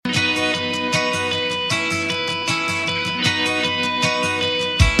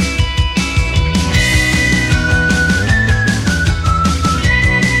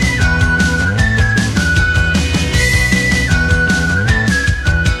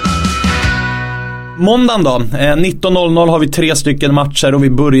Måndagen då, 19.00 har vi 3 stycken matcher och vi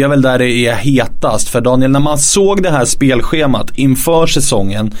börjar väl där det är hetast. För Daniel, när man såg det här spelschemat inför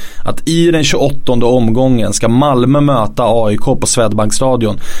säsongen, att i den 28:e omgången ska Malmö möta AIK på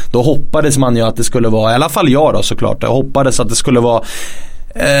Swedbankstadion, då hoppades man ju att det skulle vara, i alla fall jag då såklart, jag hoppades att det skulle vara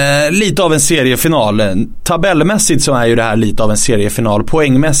lite av en seriefinal. Tabellmässigt så är ju det här lite av en seriefinal.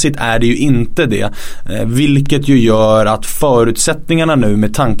 Poängmässigt är det ju inte det, vilket ju gör att förutsättningarna nu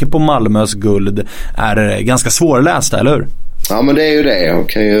med tanke på Malmös guld är ganska svårlästa, eller hur? Ja, men det är ju det. Jag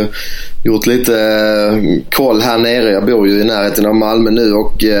har ju gjort lite koll här nere. Jag bor ju i närheten av Malmö nu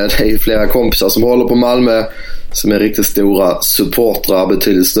och det är ju flera kompisar som håller på Malmö som är riktigt stora supportrar,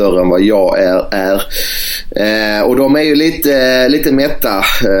 betydligt större än vad jag är. Och de är ju lite mätta.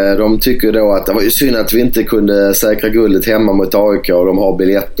 De tycker då att det var ju synd att vi inte kunde säkra guldet hemma mot AIK, och de har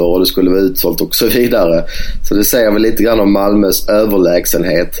biljetter och det skulle vara utsålt och så vidare. Så det säger väl lite grann om Malmös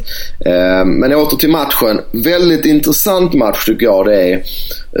överlägsenhet. Men åter till matchen. Väldigt intressant match tycker jag det är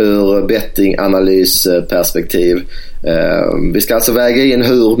ur bettinganalysperspektiv. Vi ska alltså väga in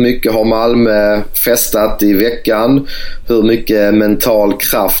hur mycket har Malmö festat i veckan, hur mycket mental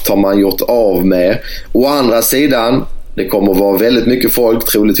kraft har man gjort av med. Å andra sidan, det kommer att vara väldigt mycket folk,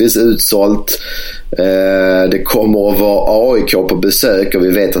 troligtvis utsålt. Det kommer att vara AIK på besök, och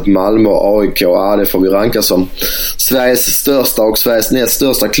vi vet att Malmö och AIK, det får vi ranka som Sveriges största och Sveriges näst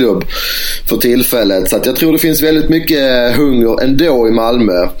största klubb för tillfället. Så att jag tror det finns väldigt mycket hunger ändå i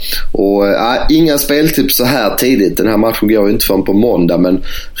Malmö. Och inga speltips så här tidigt. Den här matchen går ju inte förrän på måndag, men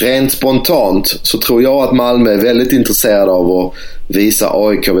rent spontant så tror jag att Malmö är väldigt intresserad av att visa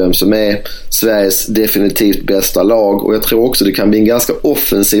AIK vem som är Sveriges definitivt bästa lag. Och jag tror också det kan bli en ganska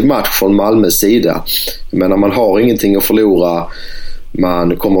offensiv match från Malmös sida. Men man har ingenting att förlora.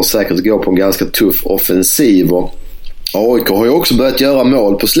 Man kommer säkert gå på en ganska tuff offensiv, och AIK har ju också börjat göra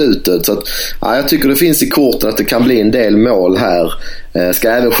mål på slutet, så att, jag tycker det finns i korten att det kan bli en del mål här. Ska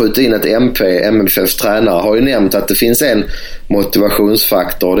även skjuta in att MFFs tränare har ju nämnt att det finns en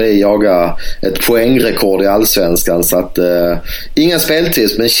motivationsfaktor, det är jaga ett poängrekord i Allsvenskan. Så att inga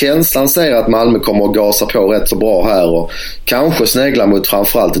speltips, men känslan säger att Malmö kommer att gasa på rätt så bra här och kanske snegla mot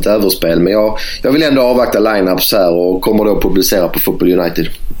framförallt ett överspel. Men jag vill ändå avvakta lineups här och kommer då publicera på Football United.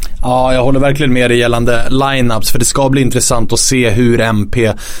 Ja, jag håller verkligen med dig gällande lineups, för det ska bli intressant att se hur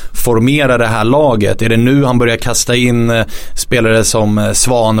MP formerar det här laget. Är det nu han börjar kasta in spelare som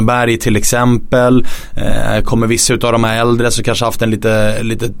Svanberg till exempel? Kommer vissa av de här äldre så kanske haft en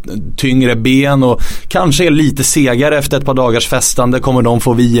lite tyngre ben och kanske är lite segare efter ett par dagars festande? Kommer de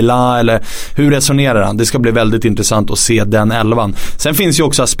få vila, eller hur resonerar han? Det ska bli väldigt intressant att se den elvan. Sen finns ju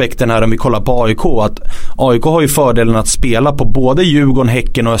också aspekten här, om vi kollar på AIK, att AIK har ju fördelen att spela på både Djurgården,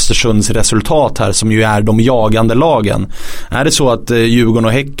 Häcken och Östersunds resultat här, som ju är de jagande lagen. Är det så att Djurgården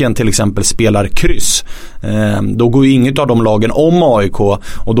och Häcken till exempel spelar kryss, då går ju inget av de lagen om AIK,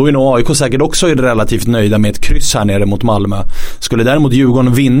 och då är nog AIK säkert också relativt nöjda med ett kryss här nere mot Malmö. Skulle däremot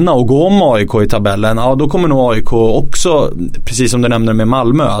Djurgården vinna och gå om AIK i tabellen, då kommer nog AIK också, precis som du nämnde med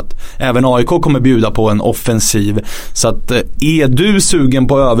Malmö, att även AIK kommer bjuda på en offensiv. Så att är du sugen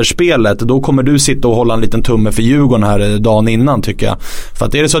på överspelet, då kommer du sitta och hålla en liten tumme för Djurgården här dagen innan, tycker jag. För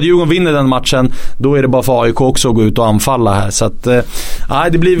att är det så att Djurgården vinner den matchen, då är det bara för AIK också att gå ut och anfalla här. Så att det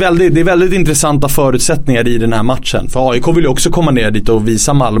är väldigt intressanta förutsättningar i den här matchen. För AIK vill ju också komma ner dit och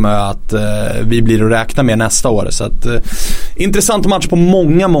visa Malmö att vi blir att räkna med nästa år. Så att intressant match på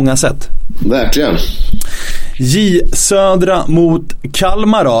många sätt. Verkligen. J Södra mot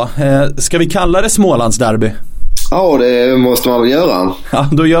Kalmar då. Ska vi kalla det Smålandsderby? Ja, det måste man väl göra. Ja,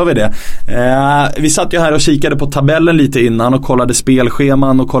 då gör vi det. Vi satt ju här och kikade på tabellen lite innan och kollade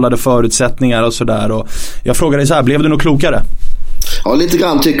spelscheman och kollade förutsättningar och sådär. Och jag frågade dig så här, blev det nog klokare? Ja, lite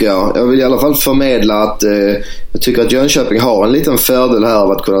grann tycker jag. Jag vill i alla fall förmedla att jag tycker att Jönköping har en liten fördel här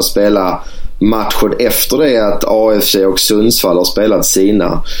av att kunna spela matchen efter det att AFC och Sundsvall har spelat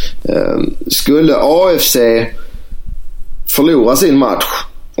sina. Skulle AFC förlora sin match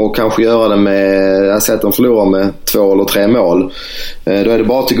och kanske göra det med, jag säger att de förlorar med 2 eller 3 mål, då är det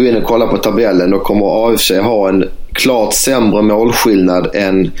bara att gå in och kolla på tabellen. Då kommer AFC ha en klart sämre målskillnad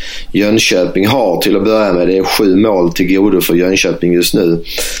än Jönköping har till att börja med. Det är 7 mål till godo för Jönköping just nu.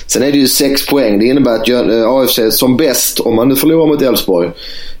 Sen är det ju 6 poäng. Det innebär att AFC som bäst, om man nu förlorar mot Elfsborg,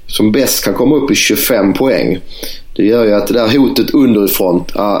 som bäst kan komma upp i 25 poäng. Det gör ju att det där hotet underifrån,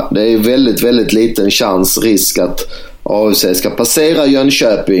 det är väldigt, väldigt liten risk att AFC ska passera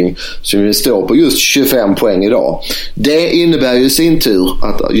Jönköping, som ju står på just 25 poäng idag. Det innebär ju i sin tur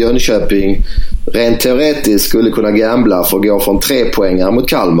att Jönköping rent teoretiskt skulle kunna gambla för att gå från 3 poängar mot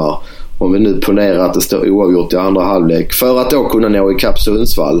Kalmar om vi nu ponerar att det står oavgjort i andra halvlek, för att då kunna nå ikapp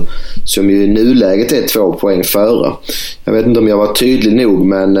Sundsvall som ju i nuläget är 2 poäng före. Jag vet inte om jag var tydlig nog,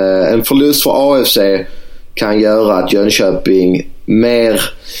 men en förlust för AFC kan göra att Jönköping mer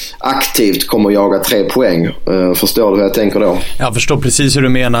aktivt kommer att jaga 3 poäng. Förstår du hur jag tänker då? Jag förstår precis hur du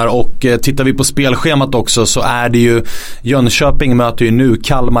menar, och tittar vi på spelschemat också så är det ju Jönköping möter ju nu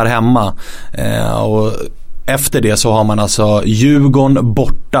Kalmar hemma, och efter det så har man alltså Djurgården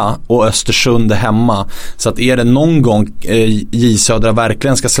borta och Östersund hemma. Så att är det någon gång J Södra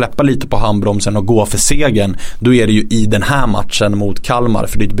verkligen ska släppa lite på handbromsen och gå för segern, då är det ju i den här matchen mot Kalmar,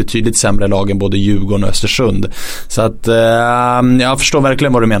 för det är ett betydligt sämre lag än både Djurgården och Östersund. Så att jag förstår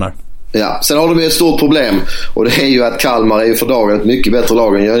verkligen vad du menar. Ja, sen har de ett stort problem, och det är ju att Kalmar är ju för dagen ett mycket bättre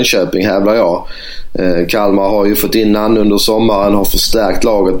lag än Jönköping, hävdar jag. Kalmar har ju fått in Nanne under sommaren, har förstärkt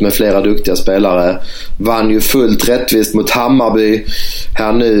laget med flera duktiga spelare, vann ju fullt rättvist mot Hammarby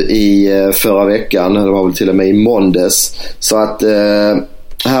här nu i förra veckan, det var väl till och med i måndags. Så att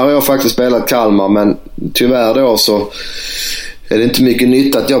här har jag faktiskt spelat Kalmar, men tyvärr då så är det inte mycket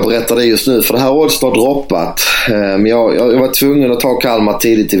nytt att jag berättar det just nu, för det här året har droppat. Men jag var tvungen att ta Kalmar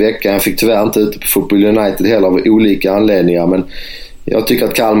tidigt i veckan. Jag fick tyvärr inte ute på Football United heller av olika anledningar, men jag tycker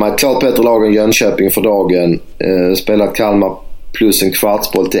att Kalmar är ett klart bättre lag än Jönköping för dagen. Spelat Kalmar plus en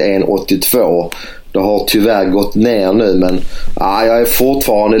kvartsboll till 1,82. Det har tyvärr gått ner nu, men jag är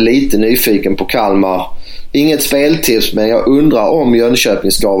fortfarande lite nyfiken på Kalmar. Inget speltips, men jag undrar om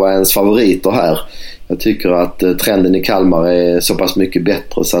Jönköping ska vara ens favoriter här. Jag tycker att trenden i Kalmar är så pass mycket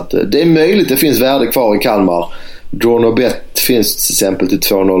bättre, så att det är möjligt det finns värde kvar i Kalmar. Draw no bet finns till exempel till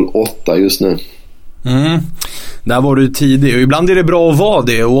 2,08 just nu. Där var du tidig, och ibland är det bra att vara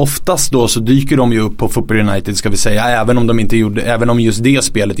det, och oftast då så dyker de ju upp på Football United, ska vi säga, även om just det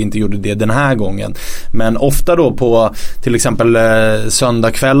spelet inte gjorde det den här gången. Men ofta då på till exempel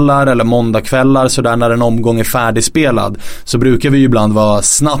söndagkvällar eller måndagkvällar, så där när en omgång är färdigspelad, så brukar vi ju ibland vara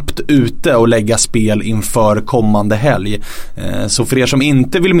snabbt ute och lägga spel inför kommande helg. Så för er som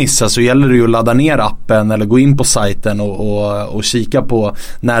inte vill missa, så gäller det ju att ladda ner appen eller gå in på sajten och kika på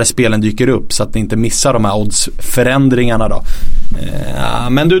när spelen dyker upp, så att ni inte missar de här oddsförändringarna då.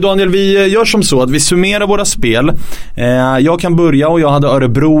 Men du Daniel, vi gör som så att vi summerar våra spel. Jag kan börja, och jag hade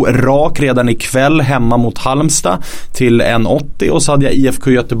Örebro rak redan ikväll hemma mot Halmstad till 1,80, och så hade jag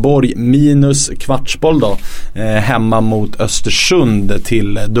IFK Göteborg minus kvartsboll då hemma mot Östersund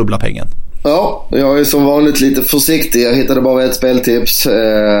till dubbla pengen. Ja, jag är som vanligt lite försiktig. Jag hittade bara ett speltips.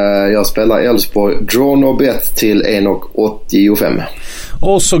 Jag spelar Elfsborg Draw no bet till 1,85.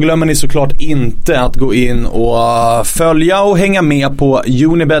 Och så glömmer ni såklart inte att gå in och följa och hänga med på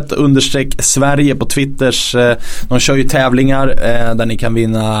Unibet_Sverige på Twitters. De kör ju tävlingar där ni kan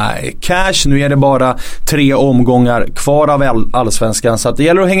vinna cash. Nu är det bara 3 omgångar kvar av Allsvenskan, så att det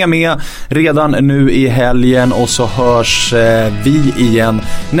gäller att hänga med redan nu i helgen, och så hörs vi igen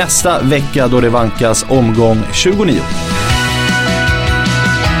nästa vecka då det vankas omgång 29.